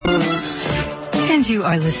And you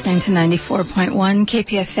are listening to 94.1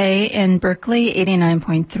 KPFA in Berkeley,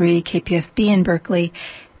 89.3 KPFB in Berkeley,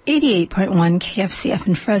 88.1 KFCF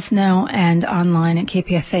in Fresno, and online at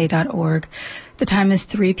kpfa.org. The time is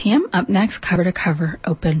 3 p.m. Up next, Cover to Cover,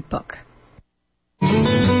 Open Book.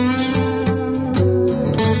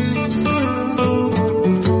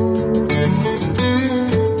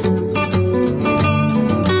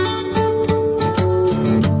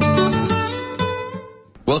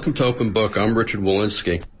 Welcome to Open Book. I'm Richard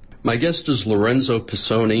Walensky. My guest is Lorenzo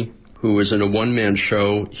Pisoni, who is in a one-man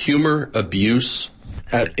show, Humor Abuse,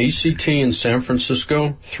 at ACT in San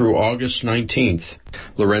Francisco through August 19th.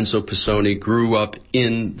 Lorenzo Pisoni grew up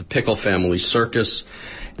in the Pickle family circus.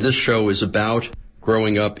 This show is about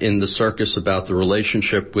growing up in the circus, about the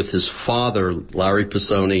relationship with his father, Larry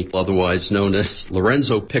Pisoni, otherwise known as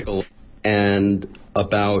Lorenzo Pickle, and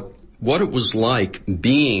about what it was like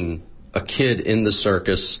being a kid in the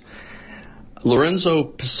circus.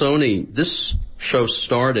 Lorenzo Pisoni, this show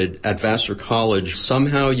started at Vassar College.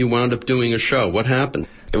 Somehow you wound up doing a show. What happened?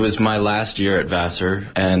 It was my last year at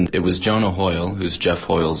Vassar, and it was Jonah Hoyle, who's Jeff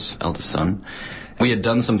Hoyle's eldest son. We had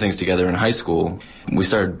done some things together in high school. We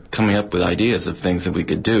started coming up with ideas of things that we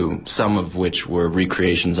could do, some of which were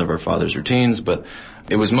recreations of our father's routines, but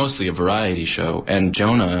it was mostly a variety show. And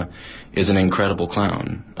Jonah is an incredible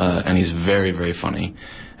clown, and he's very, very funny.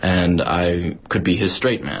 And I could be his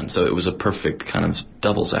straight man, so it was a perfect kind of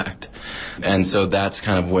doubles act. And so that's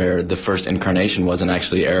kind of where the first incarnation was, and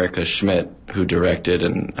actually Erica Schmidt, who directed,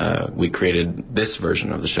 and we created this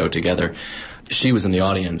version of the show together. She was in the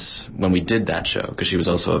audience when we did that show, because she was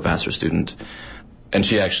also a Vassar student. And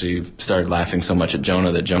she actually started laughing so much at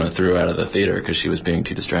Jonah that Jonah threw her out of the theater because she was being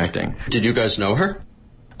too distracting. Did you guys know her?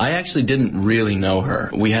 I actually didn't really know her.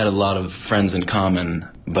 We had a lot of friends in common,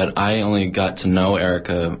 but I only got to know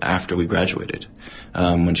Erica after we graduated,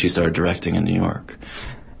 when she started directing in New York.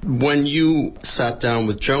 When you sat down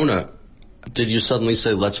with Jonah, did you suddenly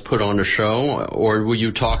say, let's put on a show? Or were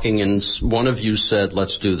you talking and one of you said,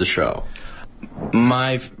 let's do the show?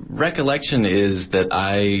 My recollection is that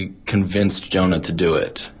I convinced Jonah to do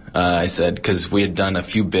it. I said, because we had done a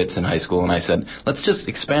few bits in high school, and I said, let's just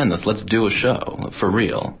expand this. Let's do a show for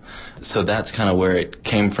real. So that's kind of where it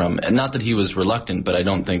came from. And not that he was reluctant, but I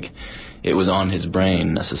don't think it was on his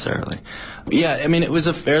brain necessarily. Yeah, I mean, it was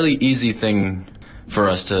a fairly easy thing for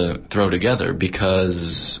us to throw together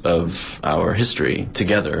because of our history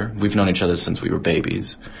together. We've known each other since we were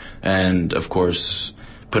babies. And, of course,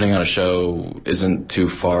 putting on a show isn't too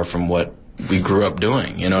far from what we grew up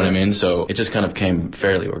doing, you know what I mean? So it just kind of came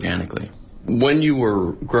fairly organically. When you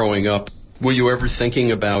were growing up, were you ever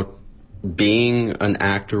thinking about being an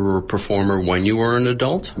actor or a performer when you were an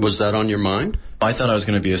adult? Was that on your mind? I thought I was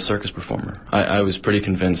going to be a circus performer. I was pretty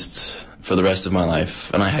convinced for the rest of my life,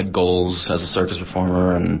 and I had goals as a circus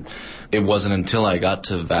performer, and it wasn't until I got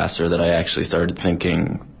to Vassar that I actually started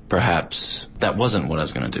thinking perhaps that wasn't what I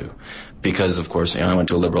was going to do. Because, of course, I went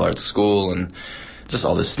to a liberal arts school, and just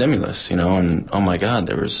all this stimulus, and oh my God,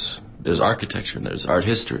 there's architecture, there's art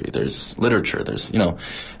history, there's literature,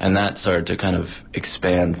 and that started to kind of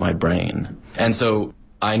expand my brain. And so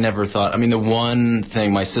I never thought, the one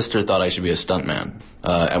thing, my sister thought I should be a stuntman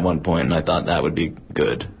at one point, and I thought that would be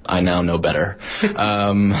good. I now know better.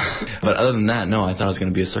 But other than that, no, I thought I was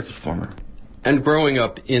going to be a circus performer. And growing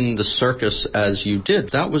up in the circus as you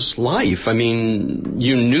did, that was life.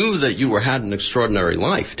 You knew that you had an extraordinary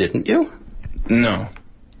life, didn't you? No,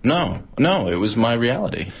 it was my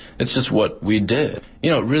reality. It's just what we did.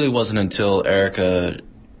 It really wasn't until Erica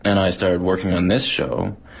and I started working on this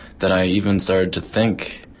show that I even started to think,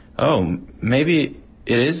 oh, maybe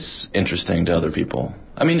it is interesting to other people.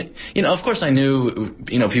 Of course I knew,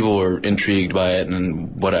 people were intrigued by it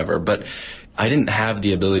and whatever, but I didn't have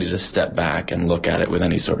the ability to step back and look at it with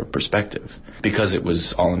any sort of perspective because it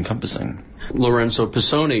was all-encompassing. Lorenzo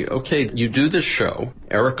Pisoni, okay, you do this show,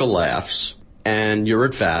 Erica laughs, and you're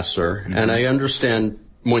at Vassar, and I understand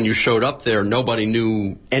when you showed up there, nobody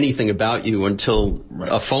knew anything about you until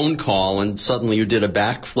a phone call, and suddenly you did a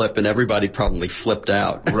backflip, and everybody probably flipped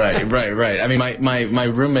out. Right. My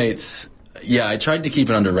roommates, I tried to keep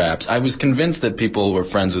it under wraps. I was convinced that people were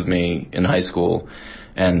friends with me in high school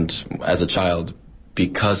and as a child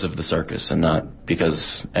because of the circus and not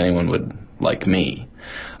because anyone would like me.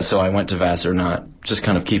 So I went to Vassar not just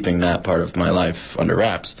kind of keeping that part of my life under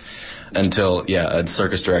wraps until, a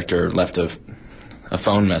circus director left a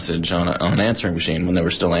phone message on an answering machine when there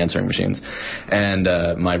were still answering machines. And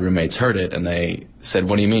my roommates heard it, and they said,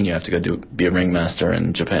 what do you mean you have to go be a ringmaster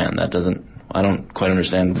in Japan? That doesn't I don't quite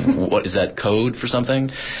understand. What is that code for something?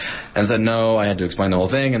 And I said no. I had to explain the whole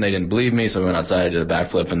thing, and they didn't believe me, so we went outside, I did a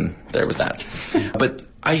backflip, and there was that. But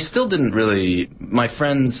I still didn't really... My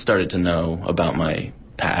friends started to know about my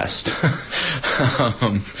past.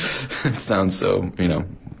 It sounds so,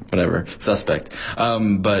 whatever, suspect.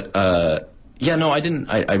 Yeah, no, I didn't.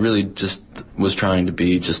 I really just was trying to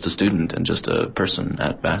be just a student and just a person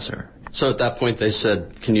at Vassar. So at that point they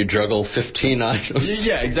said, can you juggle 15 items?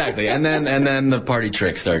 Yeah, exactly. And then the party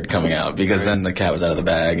tricks started coming out, because then the cat was out of the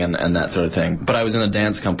bag and that sort of thing. But I was in a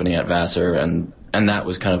dance company at Vassar, and that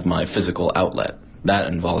was kind of my physical outlet. That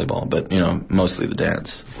and volleyball, but, mostly the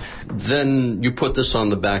dance. Then you put this on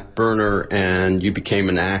the back burner and you became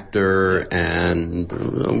an actor, and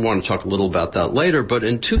I want to talk a little about that later. But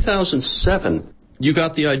in 2007, you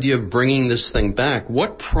got the idea of bringing this thing back.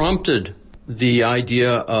 What prompted the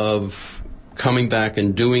idea of coming back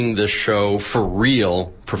and doing this show for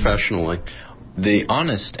real, professionally? The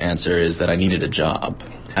honest answer is that I needed a job.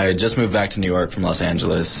 I had just moved back to New York from Los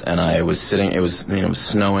Angeles, and I was sitting, it was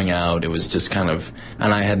snowing out, it was just kind of,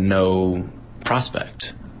 and I had no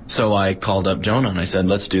prospect. So I called up Jonah and I said,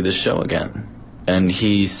 let's do this show again. And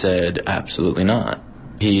he said, absolutely not.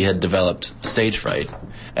 He had developed stage fright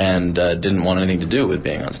and didn't want anything to do with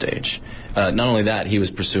being on stage. Not only that, he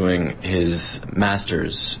was pursuing his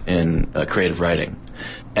master's in creative writing.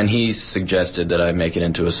 And he suggested that I make it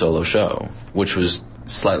into a solo show, which was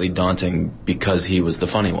slightly daunting because he was the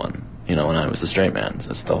funny one, and I was the straight man.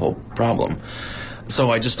 That's the whole problem. So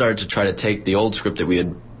I just started to try to take the old script that we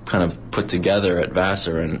had kind of put together at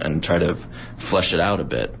Vassar and try to flesh it out a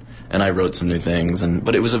bit. And I wrote some new things,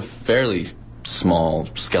 but it was a fairly small,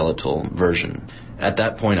 skeletal version. At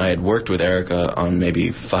that point, I had worked with Erica on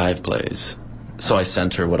maybe 5 plays. So I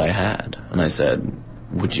sent her what I had, and I said,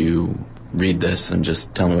 would you read this and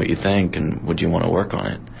just tell me what you think, and would you want to work on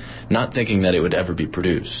it? Not thinking that it would ever be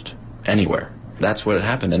produced anywhere. That's what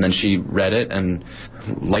happened. And then she read it and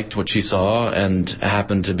liked what she saw, and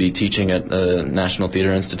happened to be teaching at the National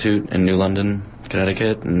Theatre Institute in New London,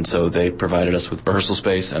 Connecticut. And so they provided us with rehearsal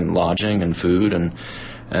space and lodging and food,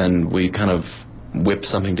 and we kind of whipped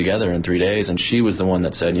something together in 3 days. And she was the one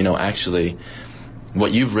that said, actually,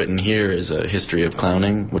 what you've written here is a history of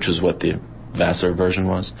clowning, which is what the Vassar version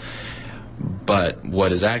was. But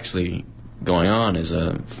what is actually going on is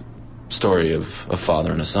a story of a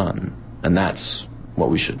father and a son, and that's what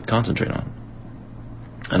we should concentrate on.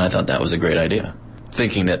 And I thought that was a great idea,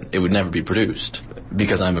 thinking that it would never be produced,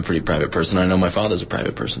 because I'm a pretty private person. I know my father's a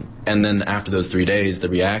private person. And then after those 3 days, the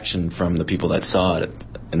reaction from the people that saw it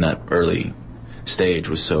in that early stage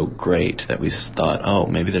was so great that we thought, oh,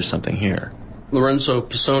 maybe there's something here. Lorenzo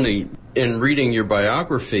Pisoni, in reading your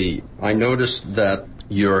biography, I noticed that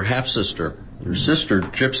your half-sister, your sister,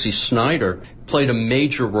 Gypsy Snyder, played a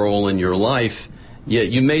major role in your life, yet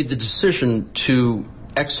you made the decision to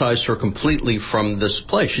excise her completely from this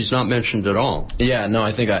play. She's not mentioned at all. Yeah, no,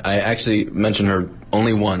 I think I actually mentioned her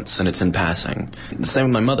only once, and it's in passing. The same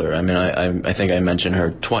with my mother. I mean, I think I mentioned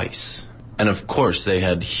her twice. And of course, they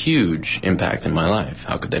had huge impact in my life.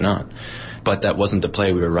 How could they not? But that wasn't the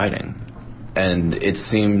play we were writing. And it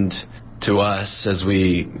seemed to us, as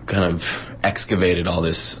we kind of excavated all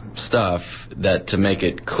this stuff, that to make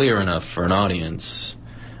it clear enough for an audience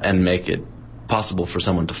and make it possible for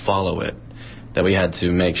someone to follow it, that we had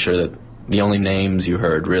to make sure that the only names you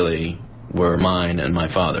heard really were mine and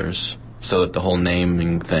my father's, so that the whole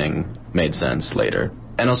naming thing made sense later.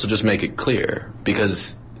 And also just make it clear,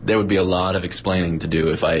 because there would be a lot of explaining to do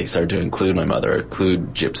if I started to include my mother,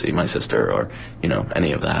 include Gypsy, my sister, or,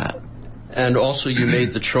 any of that. And also you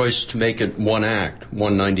made the choice to make it one act,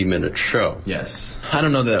 1 90-minute show. Yes. I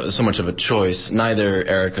don't know that it was so much of a choice. Neither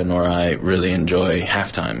Erica nor I really enjoy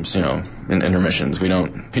half times, in intermissions. We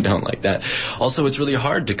don't like that. Also, it's really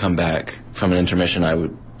hard to come back from an intermission, I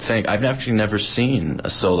would think. I've actually never seen a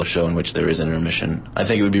solo show in which there is an intermission. I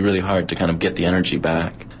think it would be really hard to kind of get the energy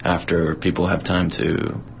back after people have time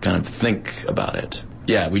to kind of think about it.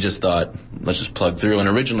 Yeah, we just thought, let's just plug through. And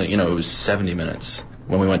originally, it was 70 minutes.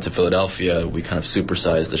 When we went to Philadelphia, we kind of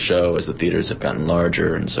supersized the show as the theaters have gotten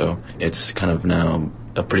larger, and so it's kind of now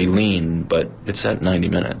a pretty lean, but it's at 90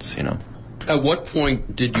 minutes, At what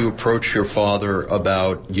point did you approach your father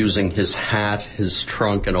about using his hat, his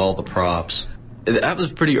trunk, and all the props? That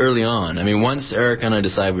was pretty early on. I mean, once Erica and I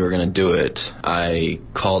decided we were going to do it, I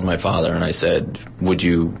called my father and I said, would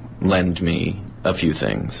you lend me a few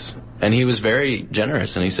things? And he was very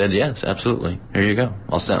generous, and he said, yes, absolutely. Here you go.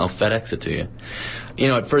 I'll FedEx it to you.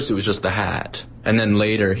 At first it was just the hat. And then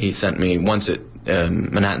later he sent me, once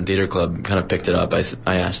Manhattan Theater Club kind of picked it up,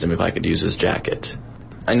 I asked him if I could use his jacket.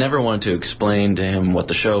 I never wanted to explain to him what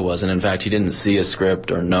the show was, and in fact, he didn't see a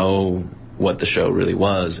script or know what the show really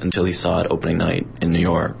was until he saw it opening night in New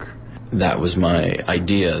York. That was my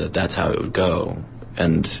idea, that that's how it would go,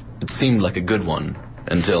 and it seemed like a good one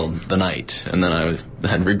until the night, and then I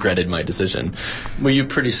had regretted my decision. Were you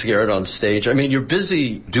pretty scared on stage? I mean, you're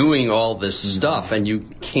busy doing all this stuff, and you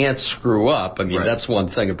can't screw up. I mean, Right. That's one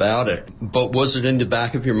thing about it. But was it in the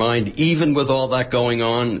back of your mind, even with all that going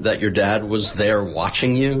on, that your dad was there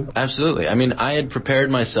watching you? Absolutely. I mean, I had prepared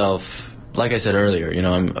myself, like I said earlier, you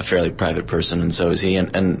know, I'm a fairly private person, and so is he,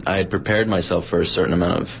 and I had prepared myself for a certain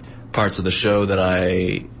amount of parts of the show that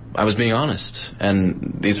I was being honest,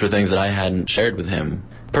 and these were things that I hadn't shared with him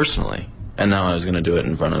personally, and now I was going to do it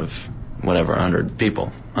in front of whatever, 100 people,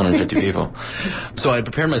 150 people. So I had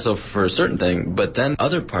prepared myself for a certain thing, but then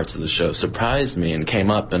other parts of the show surprised me and came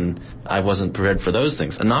up, and I wasn't prepared for those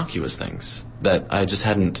things, innocuous things that I just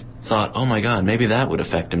hadn't thought, oh my God, maybe that would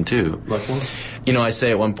affect him too. Like what? You know, I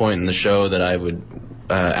say at one point in the show that I would,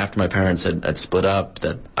 after my parents had split up,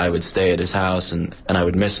 that I would stay at his house and I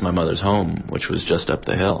would miss my mother's home, which was just up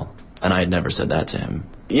the hill. And I had never said that to him.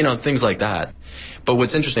 You know, things like that. But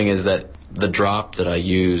what's interesting is that the drop that I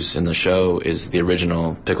use in the show is the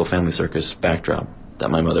original Pickle Family Circus backdrop that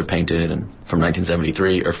my mother painted and from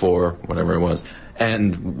 1973 or 4, whatever it was.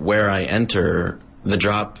 And where I enter, the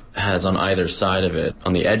drop has on either side of it,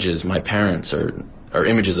 on the edges, my parents or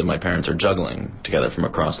images of my parents are juggling together from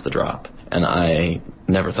across the drop. And I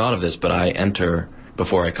never thought of this, but I enter,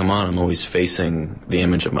 before I come on, I'm always facing the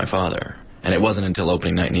image of my father. And it wasn't until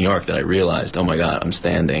opening night in New York that I realized, oh my God, I'm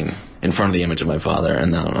standing in front of the image of my father,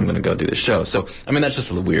 and now I'm going to go do this show. So, I mean, that's just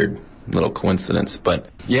a weird little coincidence. But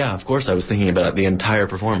yeah, of course, I was thinking about the entire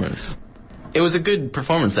performance. It was a good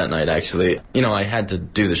performance that night, actually. You know, I had to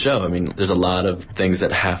do the show. I mean, there's a lot of things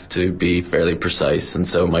that have to be fairly precise, and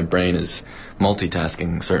so my brain is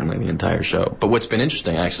multitasking, certainly, the entire show. But what's been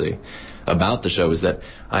interesting, actually, about the show is that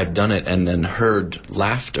I've done it and then heard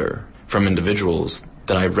laughter from individuals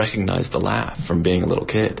that I recognized the laugh from being a little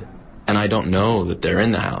kid. And I don't know that they're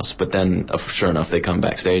in the house, but then, sure enough, they come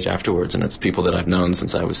backstage afterwards, and it's people that I've known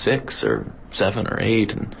since I was 6 or 7 or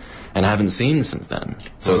 8, and I haven't seen since then.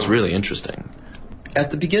 So it's really interesting.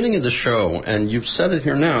 At the beginning of the show, and you've said it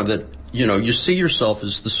here now, that, you know, you see yourself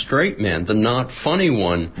as the straight man, the not funny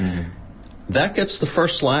one. Mm-hmm. That gets the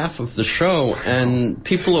first laugh of the show, and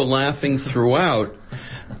people are laughing throughout.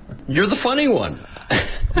 You're the funny one.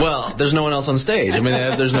 Well, there's no one else on stage. I mean,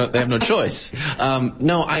 they have no choice.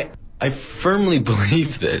 No, I firmly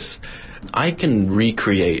believe this. I can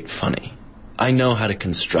recreate funny. I know how to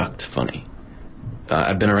construct funny.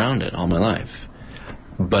 I've been around it all my life.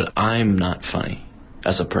 But I'm not funny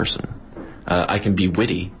as a person. I can be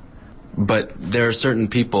witty, but there are certain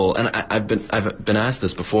people, and I've been asked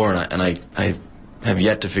this before, and I have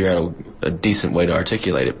yet to figure out a decent way to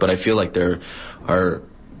articulate it. But I feel like there are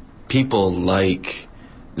people like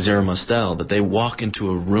Zero Mostel that they walk into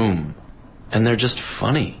a room and they're just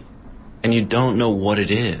funny, and you don't know what it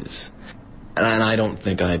is. And I don't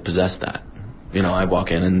think I possess that. You know, I walk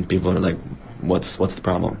in and people are like, What's the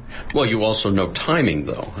problem? Well, you also know timing,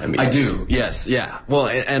 though. I mean, I do. Yes, yeah. Well,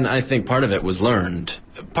 and I think part of it was learned.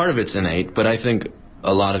 Part of it's innate, but I think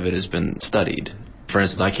a lot of it has been studied. For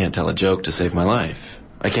instance, I can't tell a joke to save my life.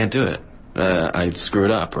 I can't do it. I screw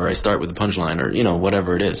it up, or I start with the punchline, or, you know,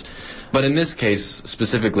 whatever it is. But in this case,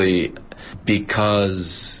 specifically,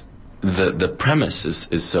 because the premise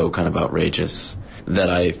is so kind of outrageous,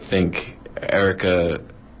 that I think Erica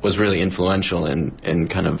was really influential in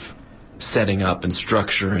kind of setting up and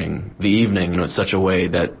structuring the evening in such a way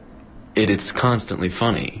that it's constantly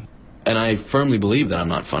funny. And I firmly believe that I'm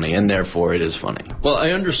not funny, and therefore it is funny. Well,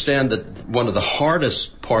 I understand that one of the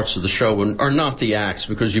hardest parts of the show are not the acts,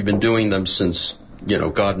 because you've been doing them since, you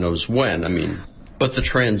know, God knows when. I mean, but the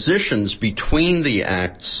transitions between the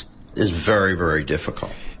acts is very, very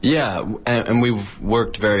difficult. Yeah, and we've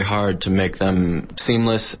worked very hard to make them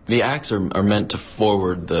seamless. The acts are meant to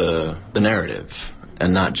forward the narrative,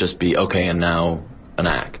 and not just be, okay, and now an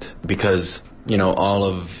act. Because, you know, all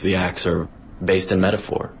of the acts are based in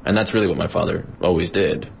metaphor. And that's really what my father always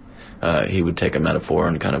did. He would take a metaphor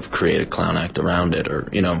and kind of create a clown act around it, or,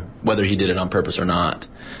 you know, whether he did it on purpose or not.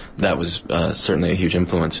 That was certainly a huge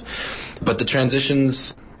influence. But the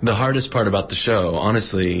transitions, the hardest part about the show,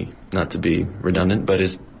 honestly, not to be redundant, but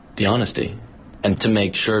is the honesty. And to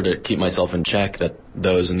make sure to keep myself in check that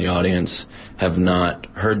those in the audience have not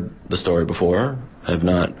heard the story before, have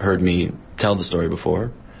not heard me tell the story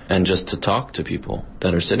before, and just to talk to people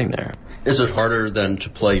that are sitting there. Is it harder then to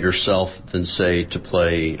play yourself than, say, to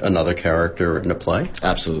play another character in a play?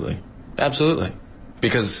 Absolutely. Absolutely.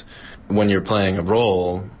 Because when you're playing a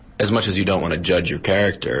role, as much as you don't want to judge your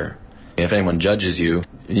character, if anyone judges you,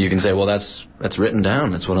 you can say, well, that's written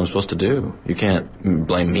down. That's what I'm supposed to do. You can't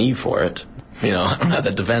blame me for it. You know, I don't have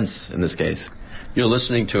that defense in this case. You're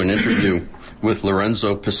listening to an interview with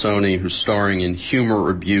Lorenzo Pisoni, who's starring in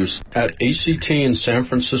Humor Abuse at ACT in San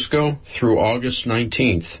Francisco through August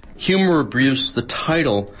 19th. Humor Abuse, the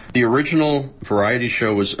title, the original variety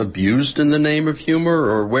show was abused in the name of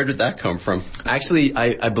humor, or where did that come from? Actually,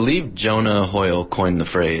 I believe Jonah Hoyle coined the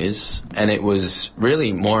phrase, and it was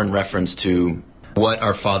really more in reference to what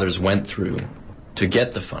our fathers went through to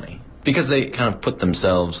get the funny, because they kind of put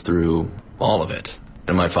themselves through all of it.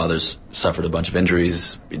 And my father's suffered a bunch of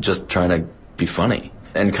injuries just trying to be funny,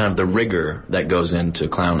 and kind of the rigor that goes into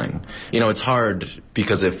clowning. You know, it's hard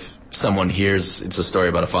because if someone hears it's a story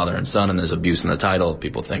about a father and son and there's abuse in the title,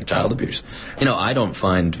 people think child abuse. You know, I don't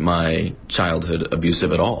find my childhood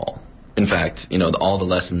abusive at all. In fact, you know, all the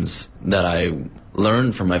lessons that I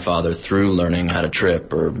learned from my father through learning how to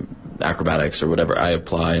trip or acrobatics or whatever, I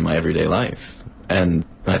apply in my everyday life. And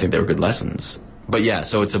I think they were good lessons. But yeah,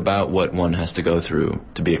 so it's about what one has to go through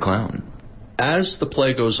to be a clown. As the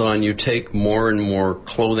play goes on, you take more and more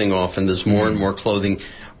clothing off, and there's more and more clothing.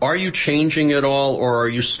 Are you changing it all, or are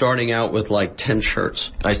you starting out with like 10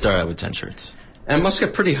 shirts? I start out with 10 shirts. And it must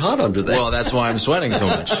get pretty hot under there. Well, that's why I'm sweating so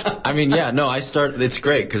much. I mean, yeah, no, it's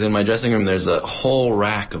great, because in my dressing room there's a whole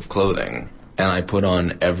rack of clothing, and I put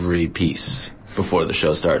on every piece before the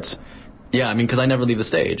show starts. Yeah, I mean, because I never leave the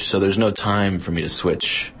stage, so there's no time for me to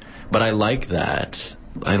switch. But I like that.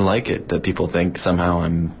 I like it that people think somehow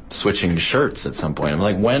I'm switching shirts at some point. I'm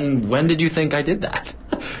like, when did you think I did that?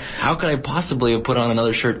 How could I possibly have put on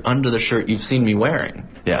another shirt under the shirt you've seen me wearing?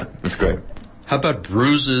 Yeah, it's great. How about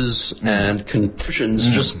bruises and contusions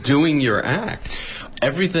just doing your act?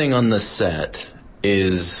 Everything on the set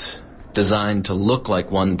is designed to look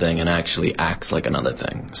like one thing and actually acts like another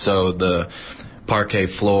thing. So the parquet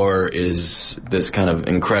floor is this kind of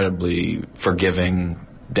incredibly forgiving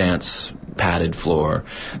dance padded floor.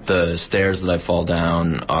 The stairs that I fall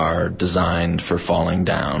down are designed for falling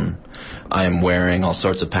down. I am wearing all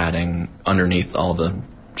sorts of padding underneath all the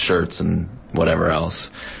shirts and whatever else.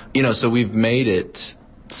 You know, so we've made it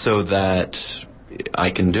so that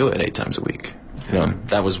I can do it 8 times a week. You know,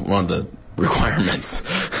 that was one of the requirements.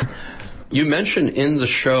 You mentioned in the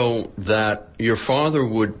show that your father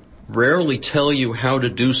would rarely tell you how to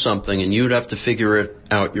do something and you'd have to figure it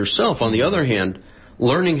out yourself. On the other hand,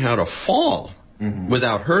 learning how to fall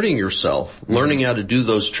without hurting yourself, learning how to do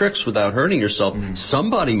those tricks without hurting yourself,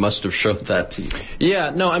 somebody must have showed that to you. Yeah,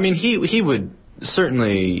 no, I mean, he would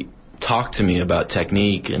certainly talk to me about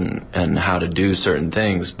technique and how to do certain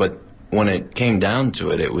things, but when it came down to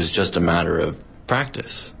it, it was just a matter of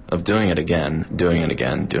practice, of doing it again, doing it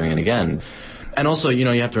again, doing it again. And also, you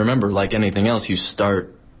know, you have to remember, like anything else, you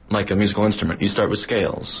start like a musical instrument. You start with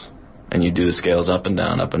scales. And you do the scales up and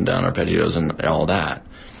down, arpeggios, and all that.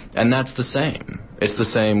 And that's the same. It's the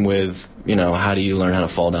same with, you know, how do you learn how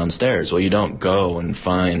to fall down stairs? Well, you don't go and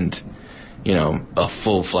find, you know, a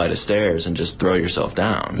full flight of stairs and just throw yourself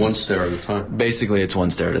down. One stair at a time. Basically, it's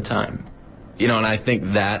one stair at a time. You know, and I think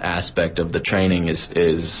that aspect of the training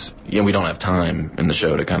is you know, we don't have time in the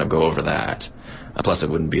show to kind of go over that. Plus, it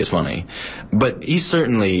wouldn't be as funny. But he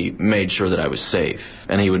certainly made sure that I was safe,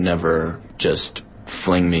 and he would never just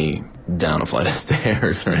fling me down a flight of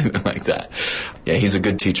stairs or anything like that. Yeah, he's a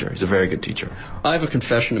good teacher. He's a very good teacher. I have a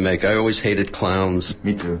confession to make. I always hated clowns.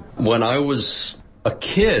 Me too. When I was a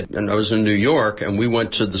kid and I was in New York and we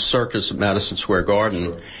went to the circus at Madison Square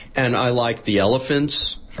Garden, and I liked the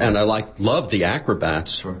elephants and I loved the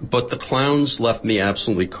acrobats, but the clowns left me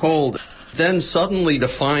absolutely cold. Then suddenly to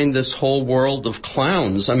find this whole world of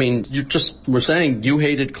clowns, I mean, you just were saying you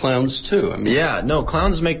hated clowns too. I mean, yeah, no,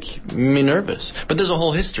 clowns make me nervous. But there's a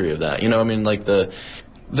whole history of that. You know, I mean, like the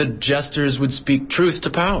jesters would speak truth to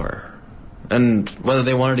power, and whether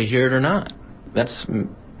they wanted to hear it or not, that's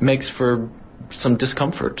makes for some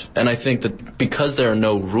discomfort. And I think that because there are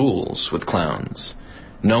no rules with clowns,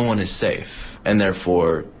 no one is safe, and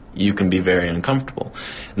therefore you can be very uncomfortable.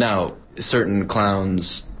 Now, certain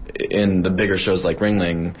clowns in the bigger shows like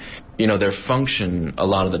Ringling, you know, their function a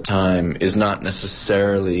lot of the time is not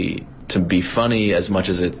necessarily to be funny as much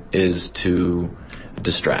as it is to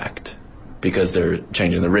distract, because they're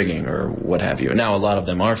changing the rigging or what have you. Now, a lot of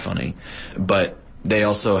them are funny, but they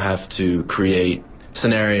also have to create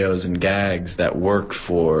scenarios and gags that work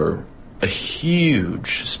for a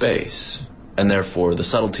huge space, and therefore the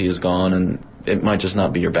subtlety is gone, and it might just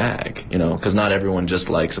not be your bag, you know, because not everyone just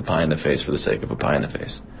likes a pie in the face for the sake of a pie in the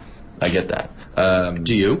face. I get that.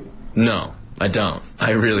 Do you? No, I don't.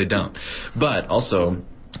 I really don't. But also,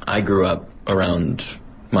 I grew up around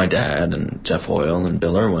my dad and Jeff Hoyle and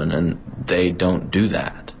Bill Irwin, and they don't do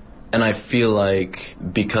that. And I feel like,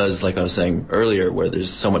 because, like I was saying earlier, where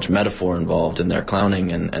there's so much metaphor involved in their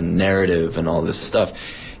clowning and narrative and all this stuff,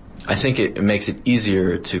 I think it makes it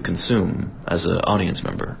easier to consume as an audience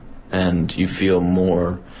member. And you feel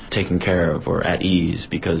more taken care of or at ease,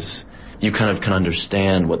 because you kind of can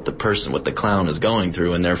understand what the clown is going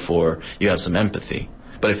through, and therefore you have some empathy.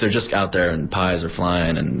 But if they're just out there and pies are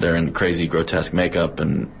flying and they're in crazy grotesque makeup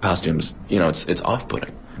and costumes, it's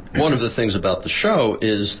off-putting. One of the things about the show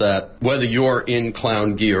is that whether you're in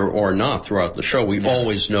clown gear or not throughout the show, we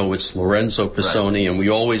always know it's Lorenzo Pisoni, and we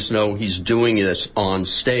always know he's doing it on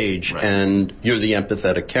stage, and you're the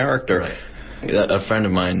empathetic character. Right. A friend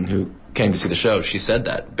of mine who came to see the show, she said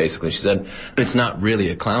that, basically. She said, it's not really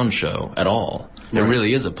a clown show at all. It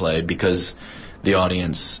really is a play, because the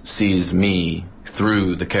audience sees me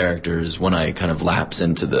through the characters when I kind of lapse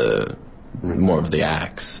into the more of the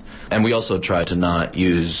acts. And we also try to not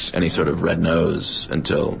use any sort of red nose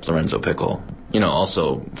until Lorenzo Pickle,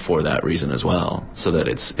 also for that reason as well, so that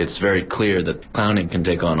it's very clear that clowning can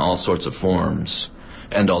take on all sorts of forms,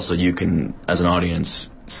 and also you can, as an audience,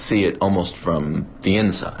 see it almost from the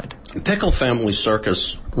inside. Pickle Family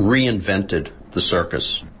Circus reinvented the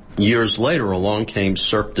circus. Years later, along came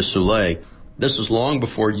Cirque du Soleil. This is long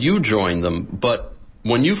before you joined them, but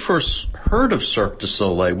when you first heard of Cirque du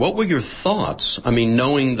Soleil, what were your thoughts? I mean,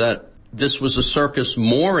 knowing that this was a circus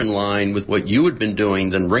more in line with what you had been doing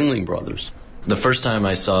than Ringling Brothers. The first time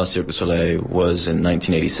I saw Cirque du Soleil was in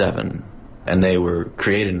 1987, and they were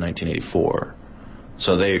created in 1984.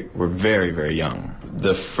 So they were very, very young.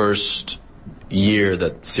 The first year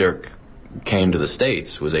that Cirque came to the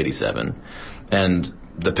States was 87, and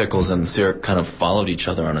the Pickles and Cirque kind of followed each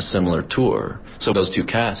other on a similar tour. So those two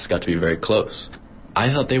casts got to be very close. I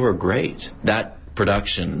thought they were great. That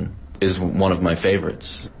production is one of my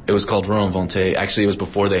favorites. It was called Rond Inventé. Actually, it was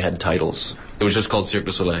before they had titles. It was just called Cirque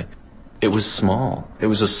du Soleil. It was small. It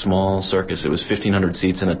was a small circus. It was 1,500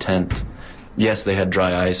 seats in a tent. Yes, they had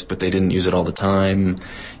dry ice, but they didn't use it all the time.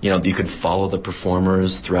 You could follow the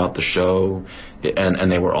performers throughout the show,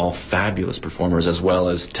 and they were all fabulous performers, as well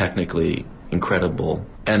as technically incredible.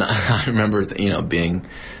 And I remember, being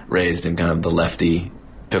raised in kind of the lefty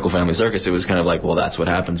Pickle Family Circus. It was kind of like, well, that's what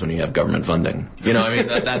happens when you have government funding.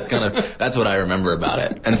 That's what I remember about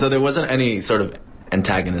it. And so there wasn't any sort of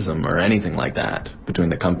antagonism or anything like that between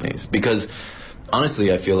the companies, because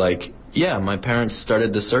honestly, I feel like, my parents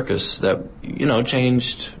started the circus that,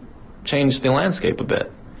 changed the landscape a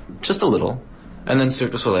bit, just a little. And then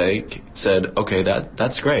Cirque du Soleil said, okay,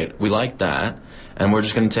 that's great. We like that, and we're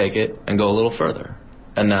just going to take it and go a little further.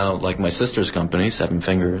 And now, like my sister's company, Seven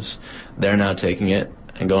Fingers, they're now taking it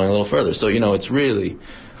and going a little further. So, it's really,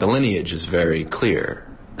 the lineage is very clear,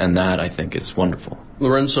 and that, I think, is wonderful.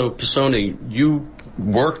 Lorenzo Pisoni, you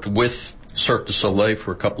worked with Cirque du Soleil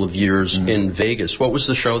for a couple of years in Vegas. What was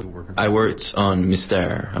the show? I worked on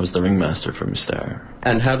Mystère. I was the ringmaster for Mystère.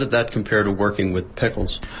 And how did that compare to working with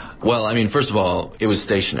Pickles? Well, first of all, it was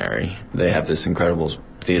stationary. They have this incredible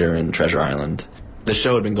theater in Treasure Island. The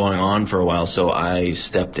show had been going on for a while, so I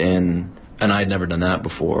stepped in, and I'd never done that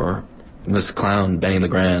before. This clown, Benny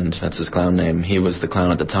Legrand, that's his clown name, he was the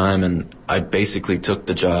clown at the time, and I basically took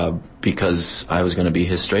the job because I was going to be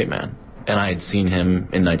his straight man. And I had seen him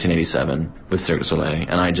in 1987 with Cirque du Soleil,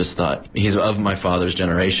 and I just thought, he's of my father's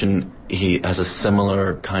generation. He has a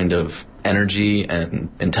similar kind of energy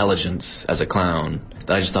and intelligence as a clown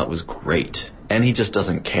that I just thought was great. And he just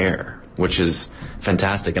doesn't care, which is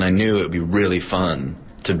fantastic. And I knew it would be really fun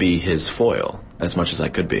to be his foil as much as I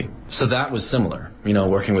could be. So that was similar,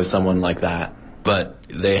 working with someone like that. But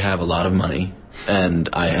they have a lot of money, and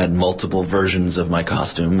I had multiple versions of my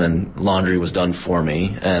costume, and laundry was done for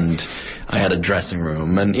me, and I had a dressing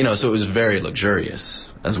room, and, so it was very luxurious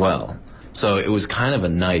as well. So it was kind of a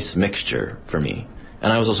nice mixture for me.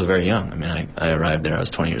 And I was also very young. I arrived there, I was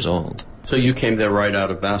 20 years old. So you came there right out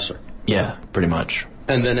of Vassar? Yeah, pretty much.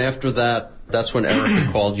 And then after that, that's when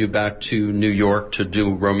Erica called you back to New York to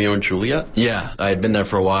do Romeo and Juliet? Yeah, I had been there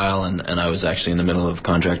for a while, and I was actually in the middle of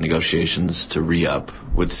contract negotiations to re-up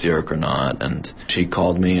with Cirque or not, and she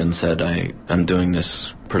called me and said, I'm doing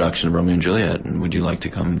this production of Romeo and Juliet, and would you like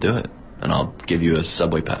to come do it? And I'll give you a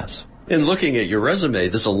subway pass. In looking at your resume,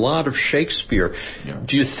 there's a lot of Shakespeare. Yeah.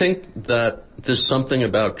 Do you think that there's something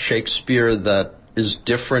about Shakespeare that is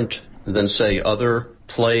different than, say, other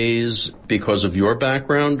plays because of your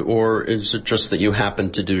background, or is it just that you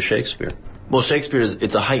happen to do Shakespeare? Well, Shakespeare,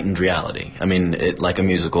 it's a heightened reality. Like a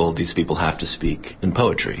musical, these people have to speak in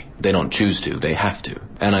poetry. They don't choose to, they have to.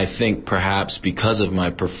 And I think perhaps because of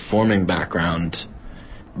my performing background,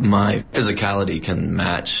 my physicality can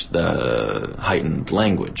match the heightened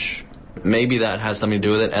language. Maybe that has something to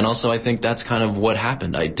do with it. And also I think that's kind of what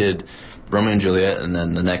happened. I did Romeo and Juliet, and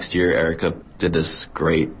then the next year Erica did this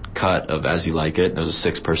great cut of As You Like It. It was a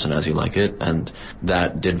 6-person As You Like It, and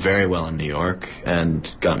that did very well in New York and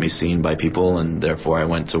got me seen by people, and therefore I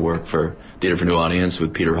went to work for Theatre for New Audience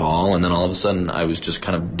with Peter Hall, and then all of a sudden I was just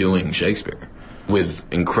kind of doing Shakespeare with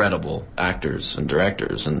incredible actors and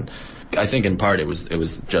directors, and I think in part it was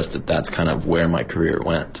just that's kind of where my career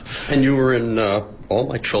went. And you were in All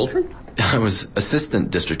My Children? I was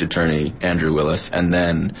Assistant District Attorney Andrew Willis, and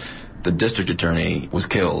then the district attorney was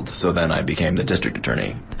killed, so then I became the district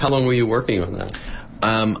attorney. How long were you working on that?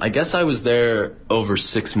 I guess I was there over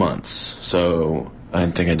 6 months, so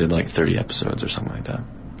I think I did like 30 episodes or something like that.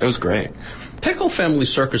 It was great. Pickle Family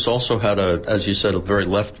Circus also had as you said, a very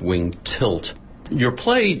left-wing tilt. Your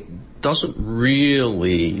play doesn't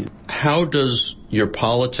really... How does your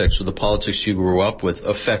politics or the politics you grew up with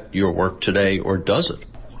affect your work today, or does it?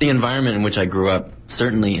 The environment in which I grew up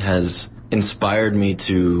certainly has inspired me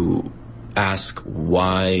to ask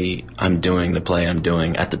why I'm doing the play I'm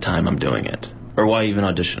doing at the time I'm doing it, or why even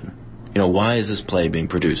audition. Why is this play being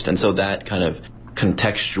produced? And so that kind of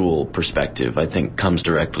contextual perspective, I think, comes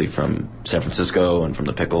directly from San Francisco and from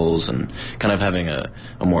the Pickles, and kind of having a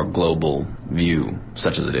more global view,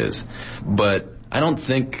 such as it is. But I don't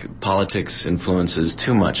think politics influences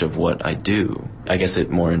too much of what I do. I guess it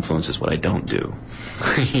more influences what I don't do.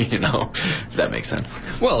 If that makes sense.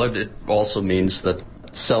 Well, it also means that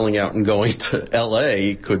selling out and going to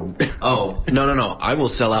L.A. could... Oh, no. I will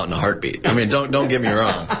sell out in a heartbeat. I mean, don't get me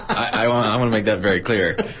wrong. I want to make that very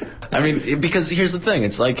clear. I mean, because here's the thing.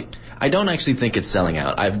 It's like, I don't actually think it's selling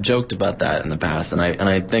out. I've joked about that in the past, and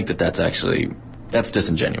I think that's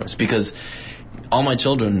disingenuous, because All My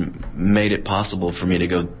Children made it possible for me to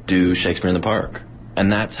go do Shakespeare in the Park.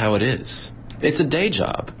 And that's how it is. It's a day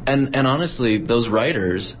job. And honestly, those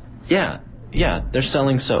writers, yeah, they're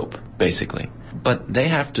selling soap, basically. But they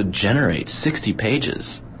have to generate 60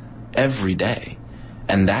 pages every day.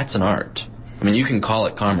 And that's an art. I mean, you can call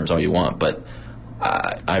it commerce all you want, but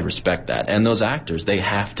I respect that. And those actors, they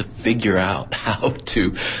have to figure out how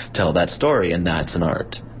to tell that story, and that's an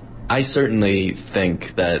art. I certainly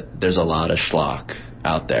think that there's a lot of schlock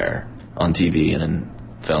out there on TV and in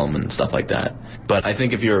film and stuff like that. But I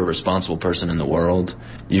think if you're a responsible person in the world,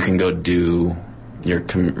 you can go do your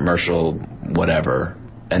commercial whatever,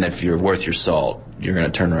 and if you're worth your salt, you're going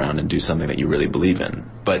to turn around and do something that you really believe in.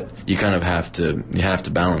 But you kind of have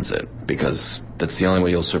to balance it, because that's the only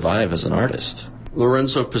way you'll survive as an artist.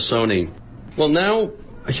 Lorenzo Pisoni. Well, now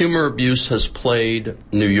Humor Abuse has played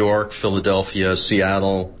New York, Philadelphia,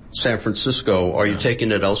 Seattle, San Francisco. Are you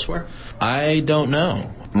taking it elsewhere? I don't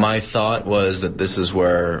know. My thought was that this is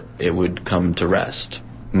where it would come to rest,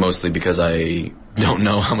 mostly because I don't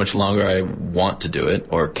know how much longer I want to do it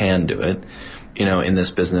or can do it. In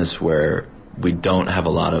this business where we don't have a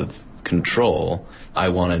lot of control, I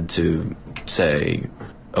wanted to say,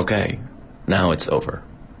 okay, now it's over,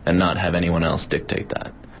 and not have anyone else dictate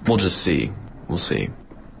that. We'll just see. We'll see.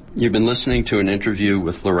 You've been listening to an interview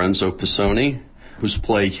with Lorenzo Pisoni, whose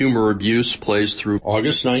play Humor Abuse plays through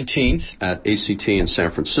August 19th at ACT in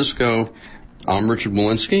San Francisco. I'm Richard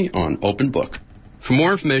Wolinski on Open Book. For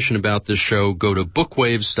more information about this show, go to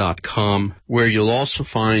bookwaves.com, where you'll also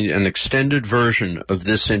find an extended version of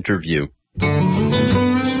this interview.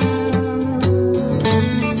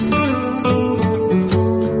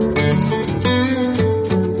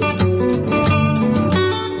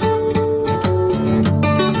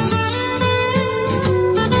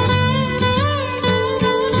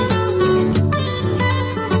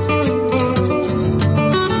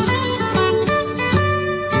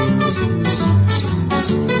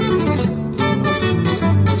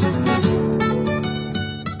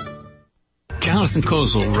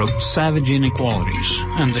 Kozel wrote Savage Inequalities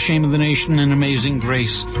and The Shame of the Nation and Amazing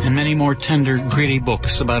Grace, and many more tender, gritty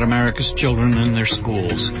books about America's children and their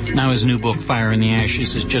schools. Now his new book, Fire in the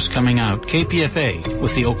Ashes, is just coming out. KPFA,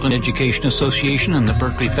 with the Oakland Education Association and the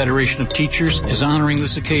Berkeley Federation of Teachers, is honoring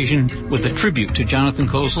this occasion with a tribute to Jonathan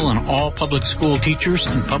Kozel and all public school teachers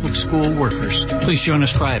and public school workers. Please join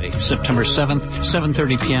us Friday, September 7th,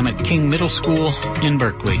 7:30 p.m. at King Middle School in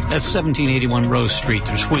Berkeley. That's 1781 Rose Street.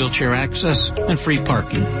 There's wheelchair access and free free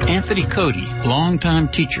parking. Anthony Cody, longtime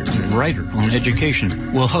teacher and writer on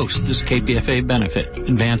education, will host this KPFA benefit.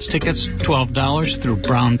 Advance tickets, $12 through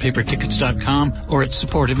brownpapertickets.com or at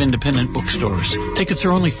supportive independent bookstores. Tickets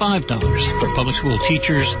are only $5 for public school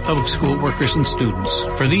teachers, public school workers, and students.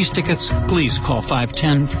 For these tickets, please call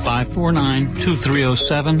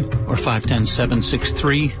 510-549-2307 or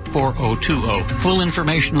 510-763-4020. Full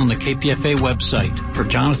information on the KPFA website for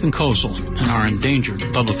Jonathan Kozol and our endangered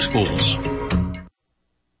public schools.